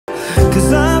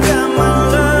'cause I've got my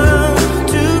love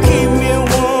to keep me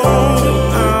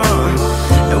warm.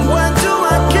 And what do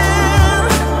I care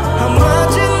how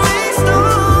much it may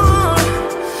storm?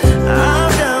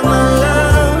 I've got my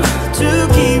love to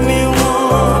keep me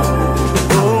warm.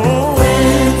 Oh,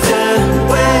 winter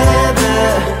weather,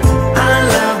 I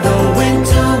love the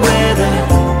winter weather,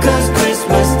 'cause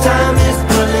Christmas time is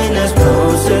pulling us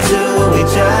closer to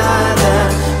each other.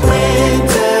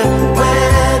 Winter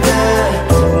weather,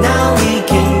 now we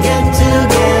can get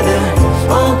together.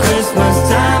 Oh, Christmas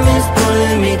time is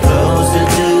pulling me closer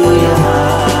to your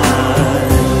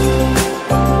heart.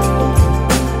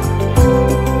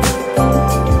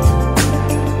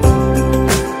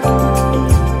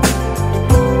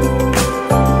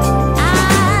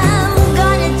 I'm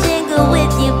gonna jingle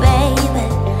with you, baby.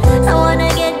 I wanna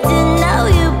get to know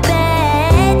you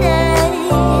better.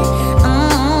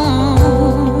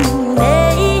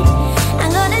 Hey,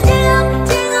 I'm gonna jingle,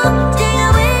 jingle,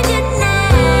 jingle with you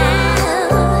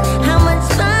now. How much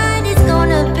fun it's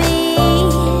gonna be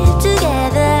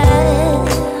together.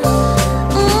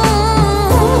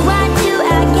 Why do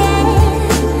I care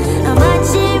how much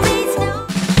it means to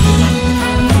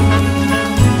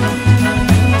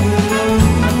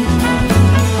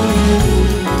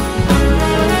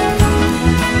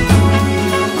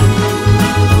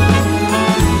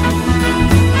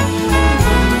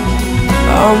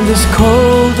On this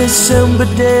cold December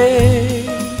day,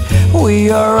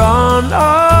 we are on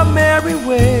our merry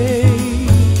way,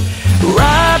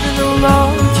 riding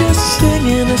along, just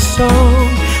singing a song,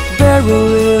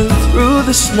 barreling through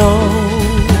the snow.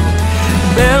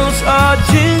 Bells are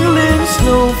jingling,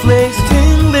 snowflakes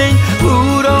tingling,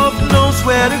 Rudolph knows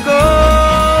where to go.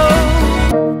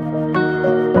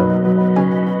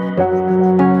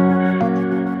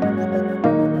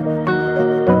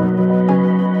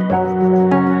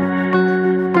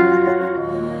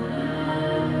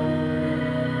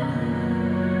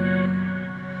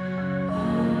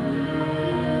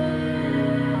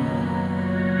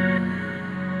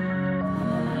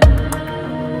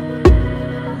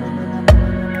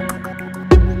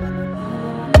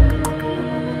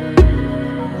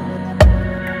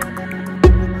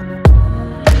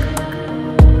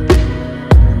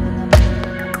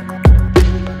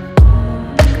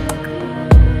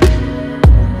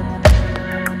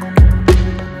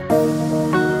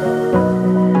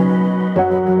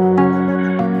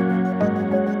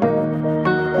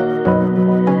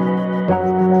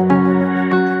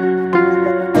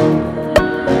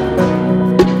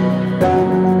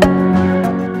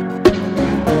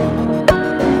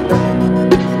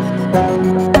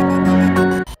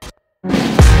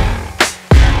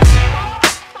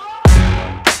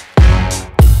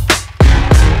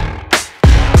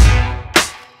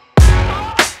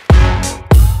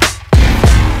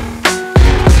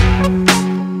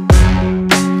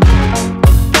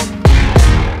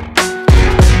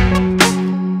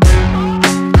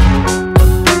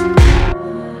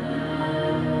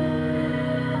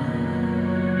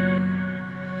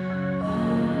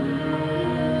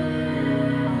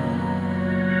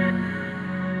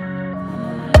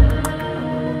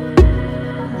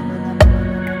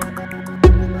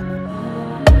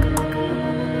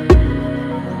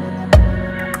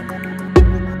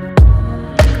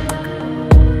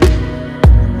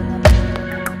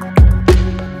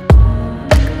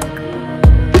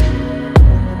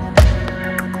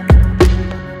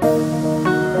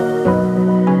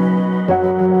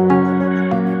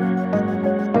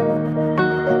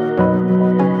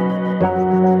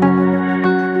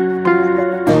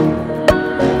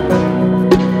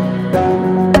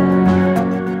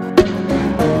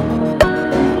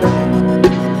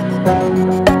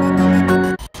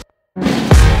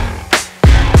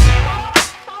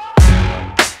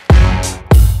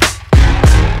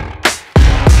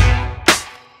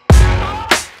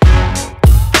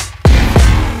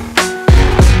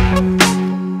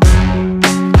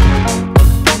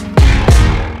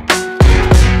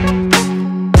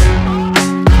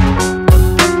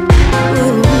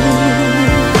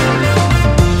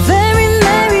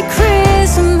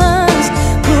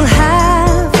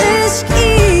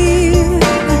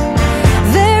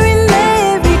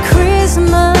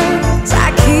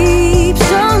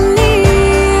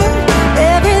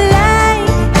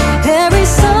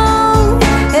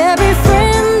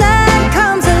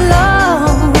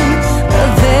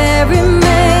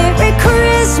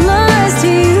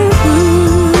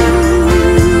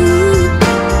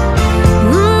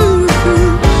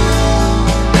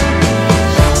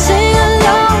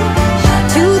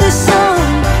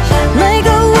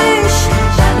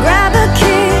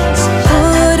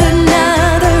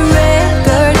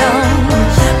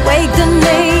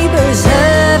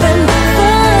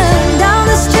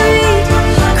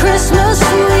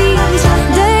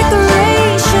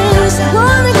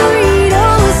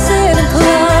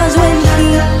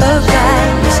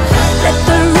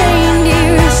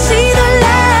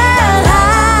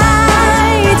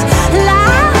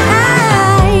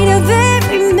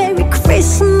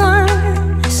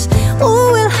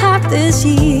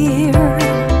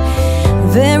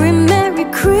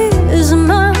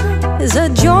 is a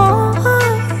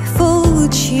joyful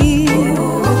cheer.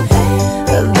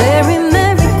 A very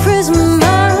Merry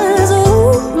Christmas,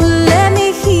 oh, let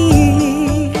me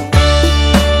hear.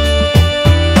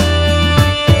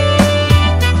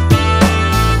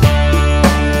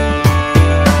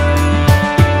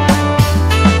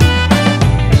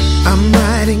 I'm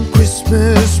writing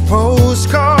Christmas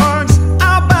postcards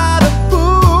out by the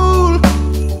pool.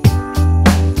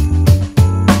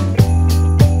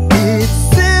 It's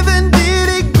 70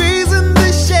 degrees in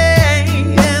the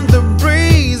shade and the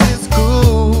breeze is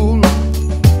cool.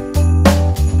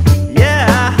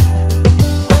 Yeah.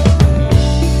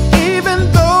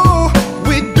 Even though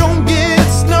we don't get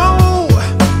snow,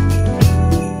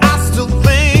 I still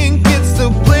think it's the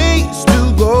place to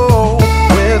go,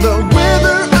 where the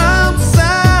weather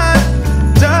outside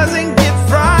doesn't get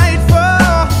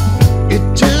frightful. It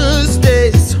just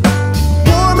stays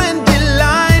warm and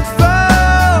delightful.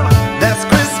 That's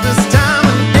Christmas time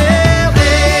in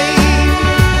LA.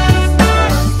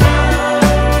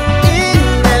 In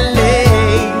LA.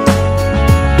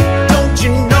 Don't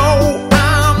you know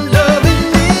I'm loving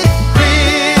it?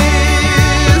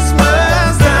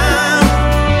 Christmas time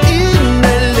in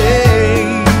LA.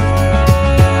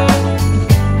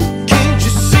 Can't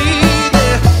you see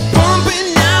they're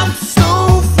pumping out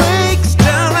snowflakes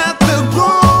down at the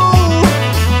Grove?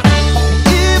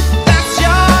 If that's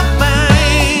your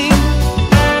thing,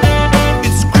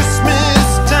 it's Christmas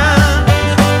time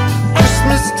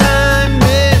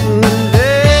in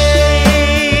LA.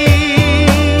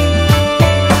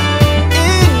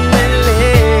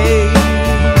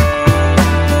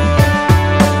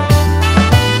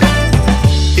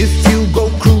 If you go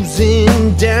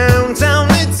cruising downtown,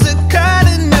 it's a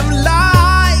curtain of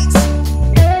lights,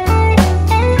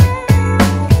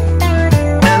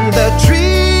 and the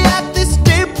tree at the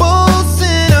Staples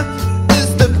Center is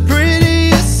the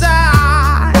prettiest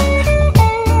sight.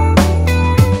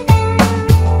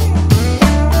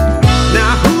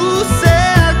 Now who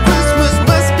said Christmas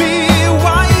must be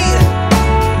white?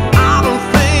 I don't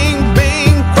think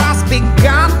Bing Crosby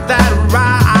got that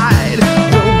right.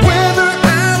 The weather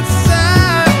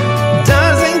outside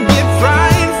doesn't get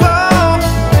frightful.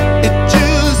 It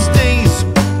just stays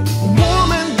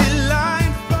warm and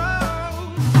delightful.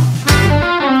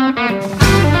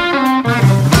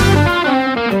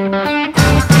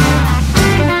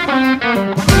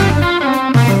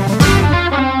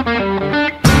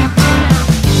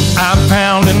 I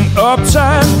found an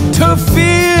upside to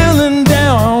feeling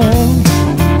down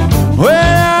when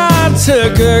I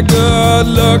took a good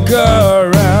look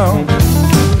around.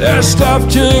 There's stuff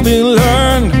to be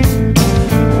learned,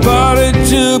 body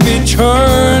to be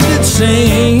turned, it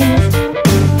seems.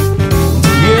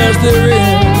 Yes, there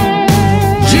is.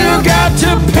 You got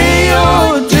to pay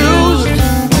your dues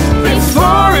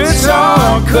before it's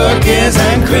all cookies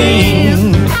and cream.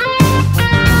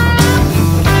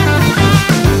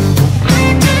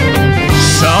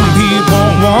 Some people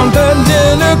want the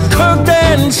dinner cooked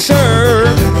and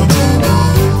served,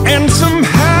 and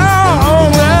somehow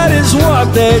that is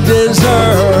what they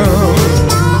deserve.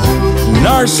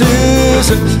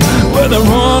 Narcissus with a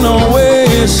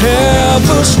runaway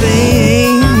self-esteem.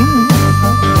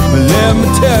 But let me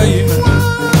tell you,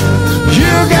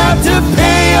 you got to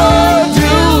pay your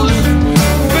dues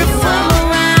before.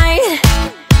 Alright,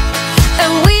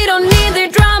 and we don't need the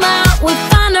drama. We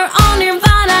find our own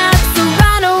nirvana. So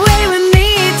run away with me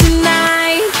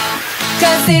tonight,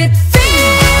 'cause it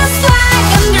feels like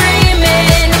I'm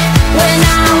dreaming when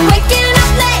I'm waking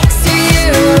up next to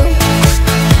you,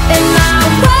 and my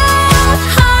wild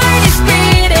heart is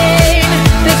beating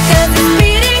because it's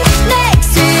beating next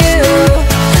to you.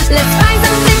 Let's find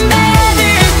something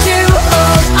better to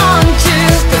hold on to,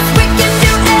 'cause we can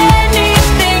do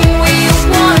anything we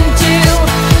want to.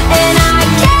 And I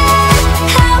can't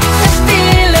help the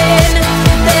feeling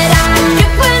that I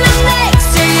get when I'm next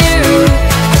to you.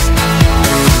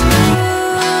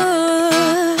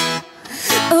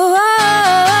 Ooh,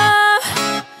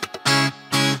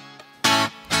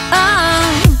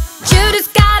 you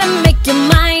just gotta make your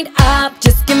mind up.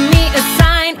 Just give me a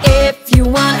sign if you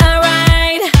want a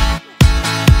ride.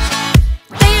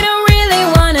 They don't really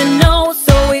wanna know,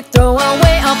 so we throw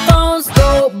away our phones, go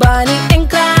Bonnie and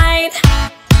Clyde.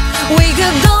 We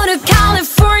could go to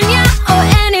California or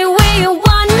anywhere you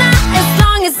wanna. As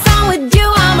long as I'm with you,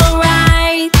 I'm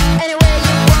alright.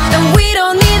 And we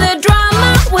don't need the drama.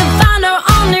 We found our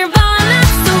own nirvana.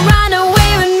 So run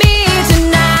away with me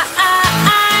tonight,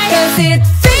 'cause it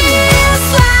feels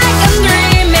like I'm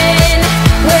dreaming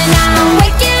when I'm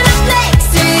waking up next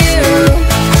to you,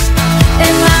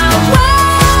 and my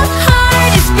wild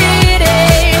heart is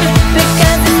beating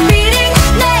because it's beating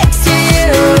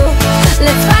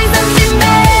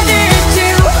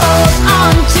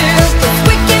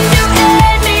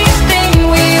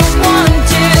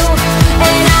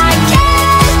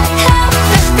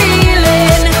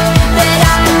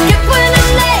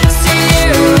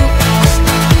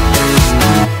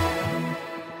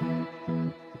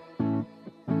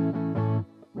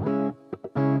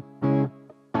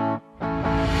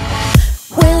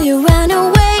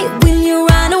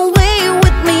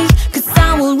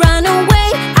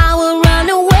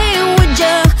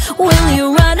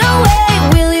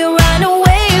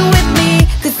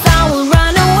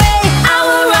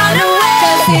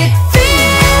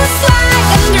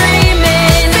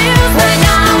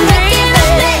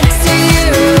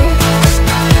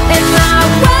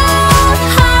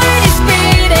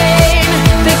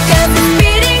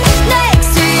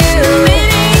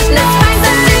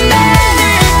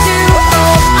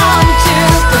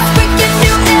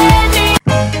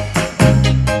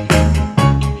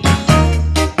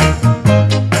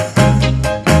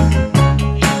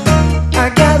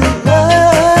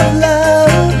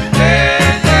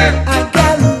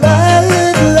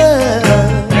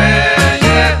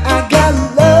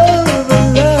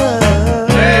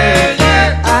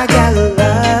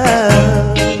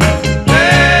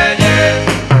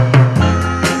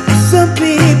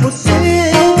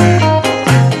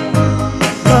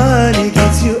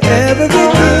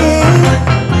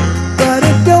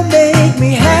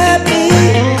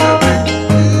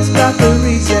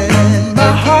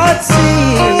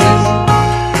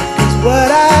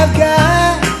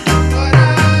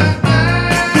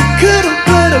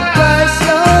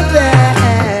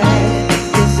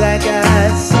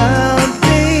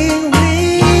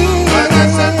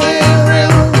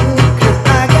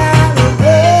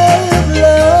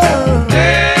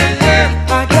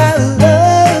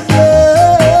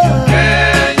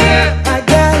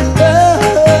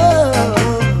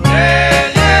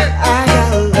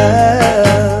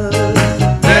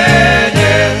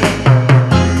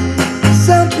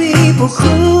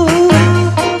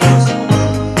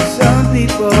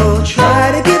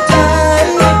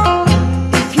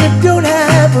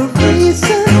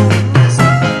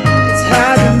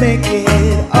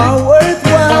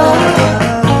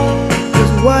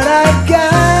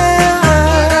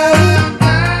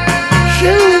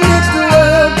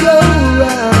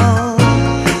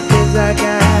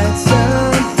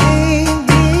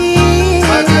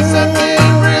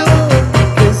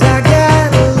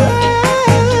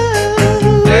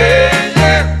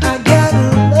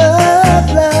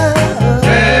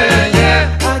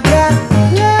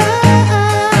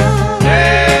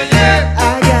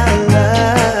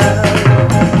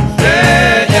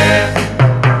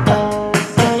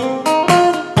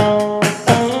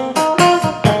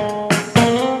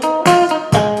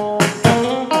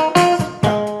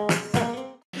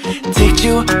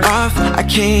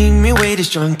came in way too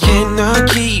strong, cannot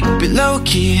keep it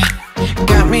low-key.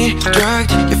 Got me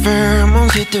drugged, your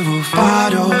pheromones hit the roof.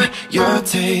 Bottle your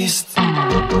taste.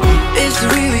 It's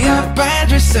really a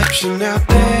bad reception out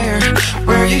there.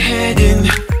 Where you heading?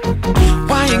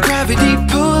 Why ain't gravity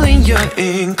pulling you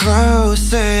in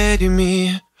closer to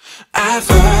me? I've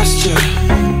lost you,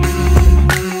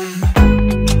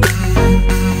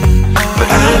 but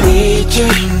I need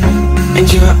you,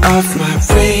 and you're off my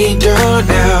radar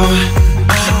now.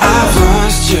 I've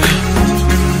lost you,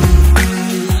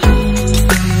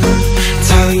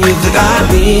 telling you that I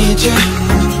need you,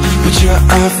 but you're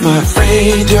off my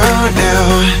radar now.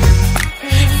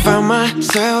 Found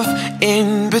myself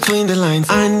in between the lines,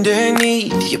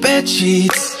 underneath your bed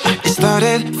sheets. It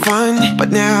started fun,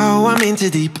 but now I'm in too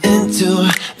deep into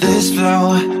this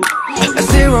flow. A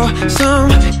zero-sum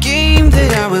game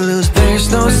that I will lose. There's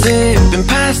no zipping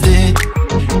past it.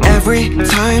 Every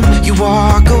time you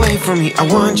walk away from me, I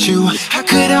want you. How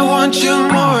could I want you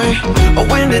more? Or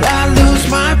when did I lose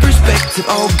my perspective?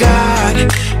 Oh God,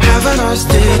 have I lost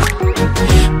it?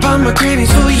 But my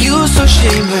cravings for you so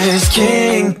shameless,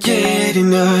 can't get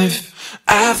enough.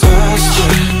 I've lost you,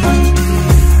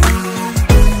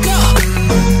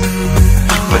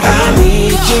 but I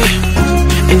need you,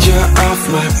 and you're off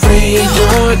my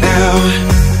radar now.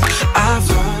 I've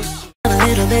lost you. I'm a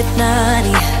little bit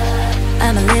naughty,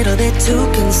 I'm a little bit too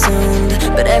consumed,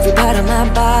 but every part of my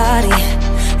body.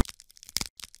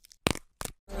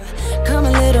 Come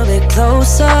a little bit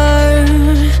closer,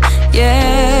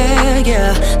 yeah,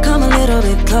 yeah. Come a little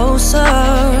bit closer,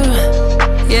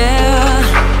 yeah.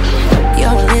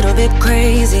 You're a little bit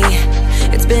crazy.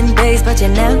 It's been days, but you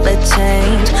never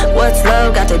change. What's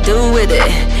love got to do with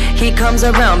it? He comes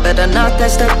around, better knock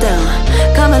that stuff down.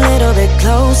 Come a little bit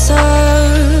closer,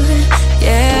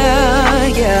 yeah,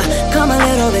 yeah. Come a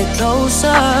little bit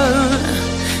closer,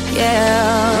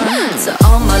 yeah. To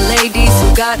all my ladies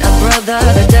who got a brother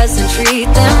that doesn't treat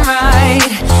them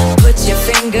right, put your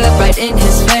finger right in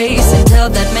his face and tell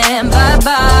that man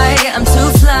bye-bye. I'm too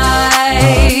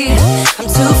fly, I'm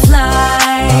too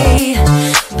fly.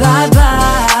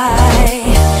 Bye-bye,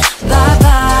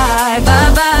 bye-bye,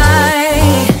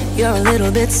 bye-bye. You're a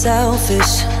little bit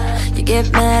selfish. You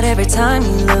get mad every time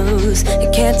you lose. You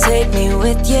can't take me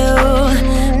with you.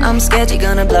 I'm scared you're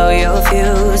gonna blow your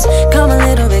fuse. Come a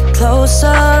little bit closer,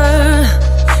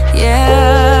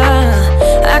 yeah.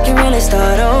 I can really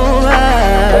start over,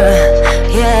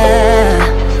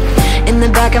 yeah. In the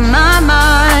back of my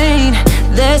mind,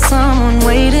 there's someone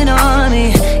waiting on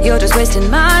me. You're just wasting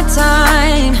my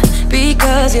time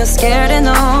because you're scared and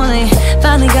lonely.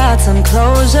 Finally got some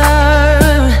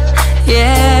closure,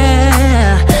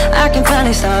 yeah. I can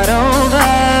finally start over,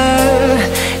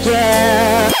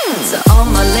 yeah. So all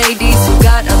my ladies who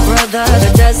got a brother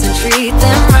that doesn't treat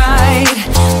them right,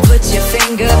 put your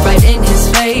finger right in his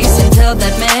face and tell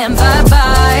that man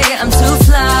bye-bye. I'm too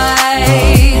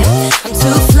fly, I'm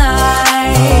too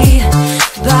fly.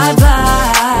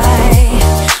 Bye-bye,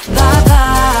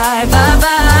 bye-bye,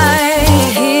 bye-bye.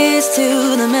 Here's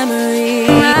to the memory.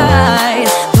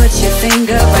 Put your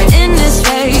finger right in his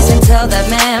face and tell that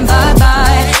man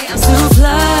bye-bye. I'm too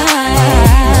fly.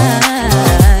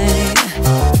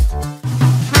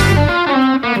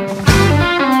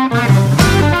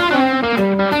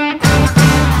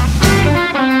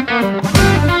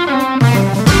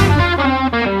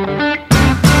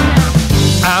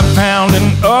 I found an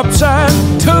upside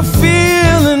to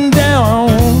feeling down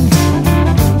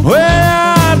when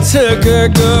I took a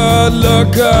good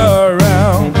look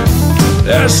around.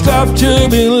 There's stuff to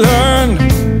be learned,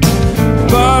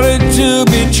 body to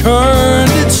be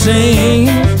turned, it seems.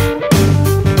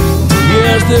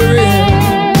 Yes, there is.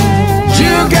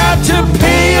 You got to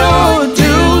pay your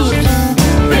dues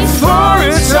before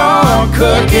it's all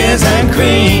cookies and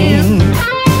cream.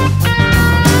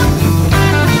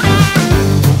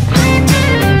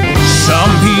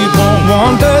 Some people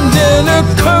want the dinner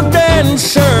cooked and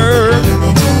served,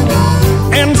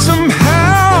 and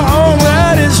somehow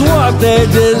that is what they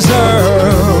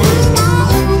deserve.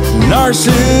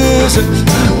 Narcissists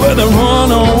with a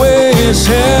runaway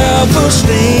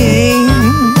self-esteem.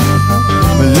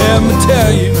 But let me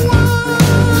tell you,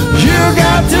 you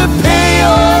got to pay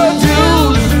your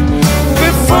dues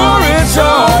before it's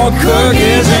all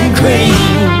cookies and cream.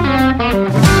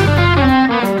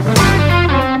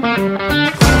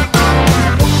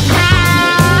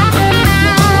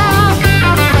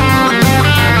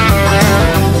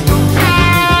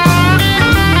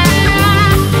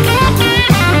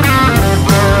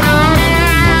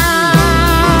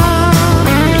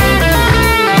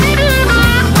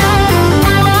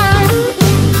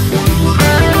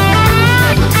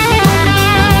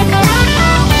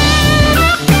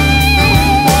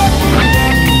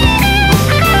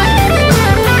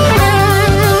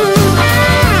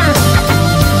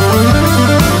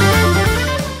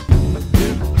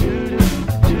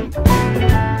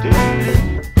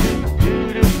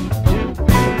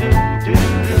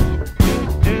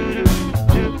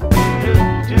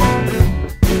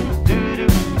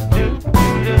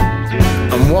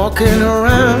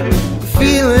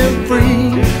 feeling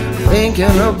free,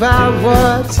 thinking about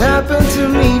what's happened to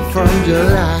me from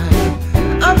July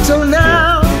up till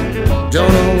now.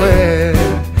 Don't know where,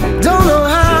 don't know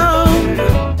how.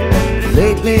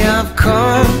 Lately I've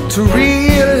come to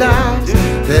realize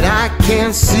that I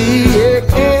can see it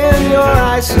in your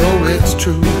eyes. So it's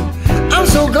true, I'm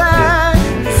so glad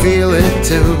you feel it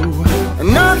too.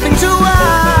 Nothing to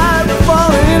hide,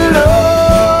 falling in love.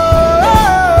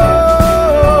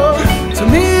 To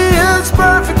me it's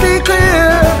perfectly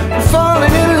clear, we're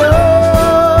falling in love.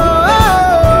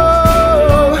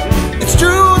 It's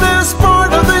true, this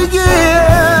part of the year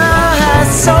has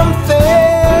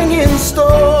something in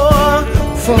store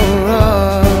for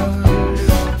us.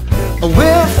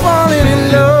 We're falling in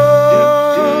love.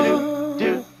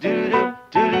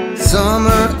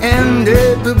 Summer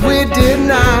ended, but we did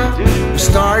not. We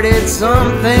started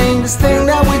something, this thing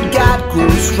that we got grew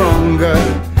stronger.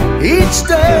 Each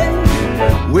day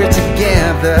we're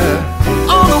together,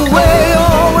 all the way,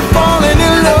 oh, we're falling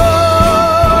in love.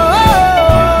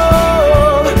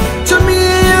 To me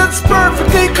it's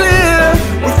perfectly clear,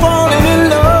 we're falling in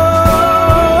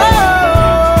love.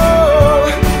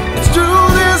 It's true,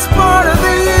 this part of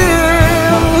the year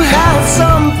has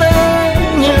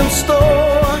something in store.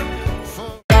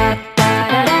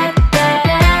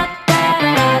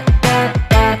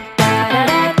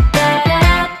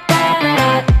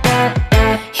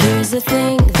 Here's the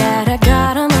thing that I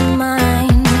got on my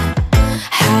mind: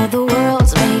 how the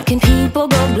world's making people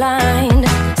go blind.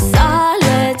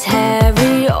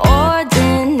 Solitary,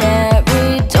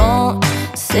 ordinary, don't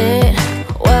sit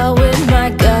well with my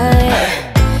gut.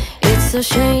 It's so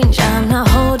strange, I'm not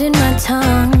holding my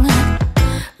tongue.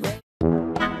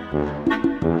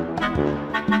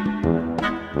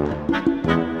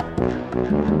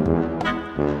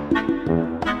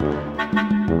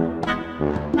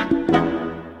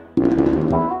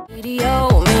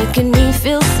 Radio making me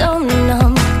feel so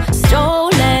numb.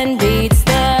 Stolen beats,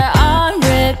 they're on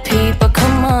repeat. But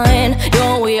come on,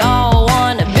 don't we all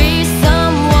wanna be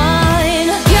someone?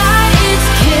 Yeah, it's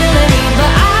killing me,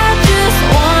 but I just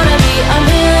wanna be a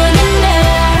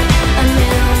millionaire. A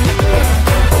millionaire.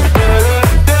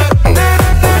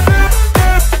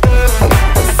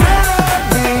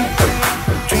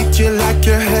 Treat you like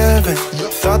you're heaven.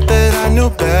 Thought that I knew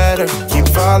better. Keep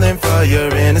falling for your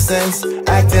innocence,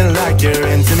 acting like you're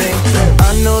into me.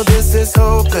 I know this is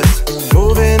hopeless,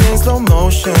 moving in slow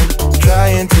motion,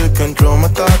 trying to control my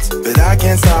thoughts, but I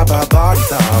can't stop our body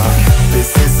talk.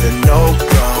 This is a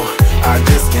no-go, I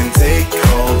just can't take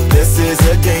hold. This is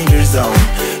a danger zone,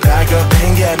 pack up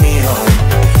and get me home.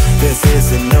 This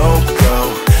is a no-go,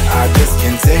 I just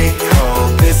can't take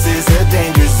hold. This is a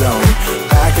danger zone,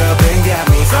 pack up and get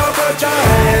me home. So put your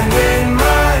hand in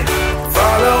mine,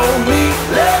 follow me,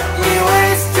 let me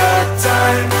waste your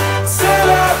time. Set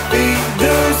up,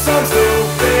 do some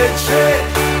stupid shit.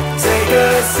 Take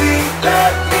a seat,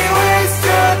 let me waste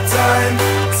your time.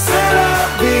 Set up,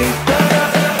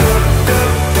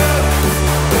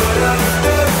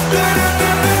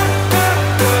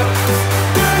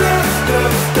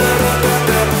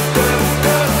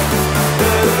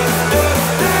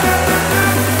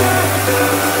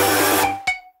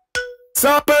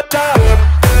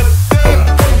 Summertime.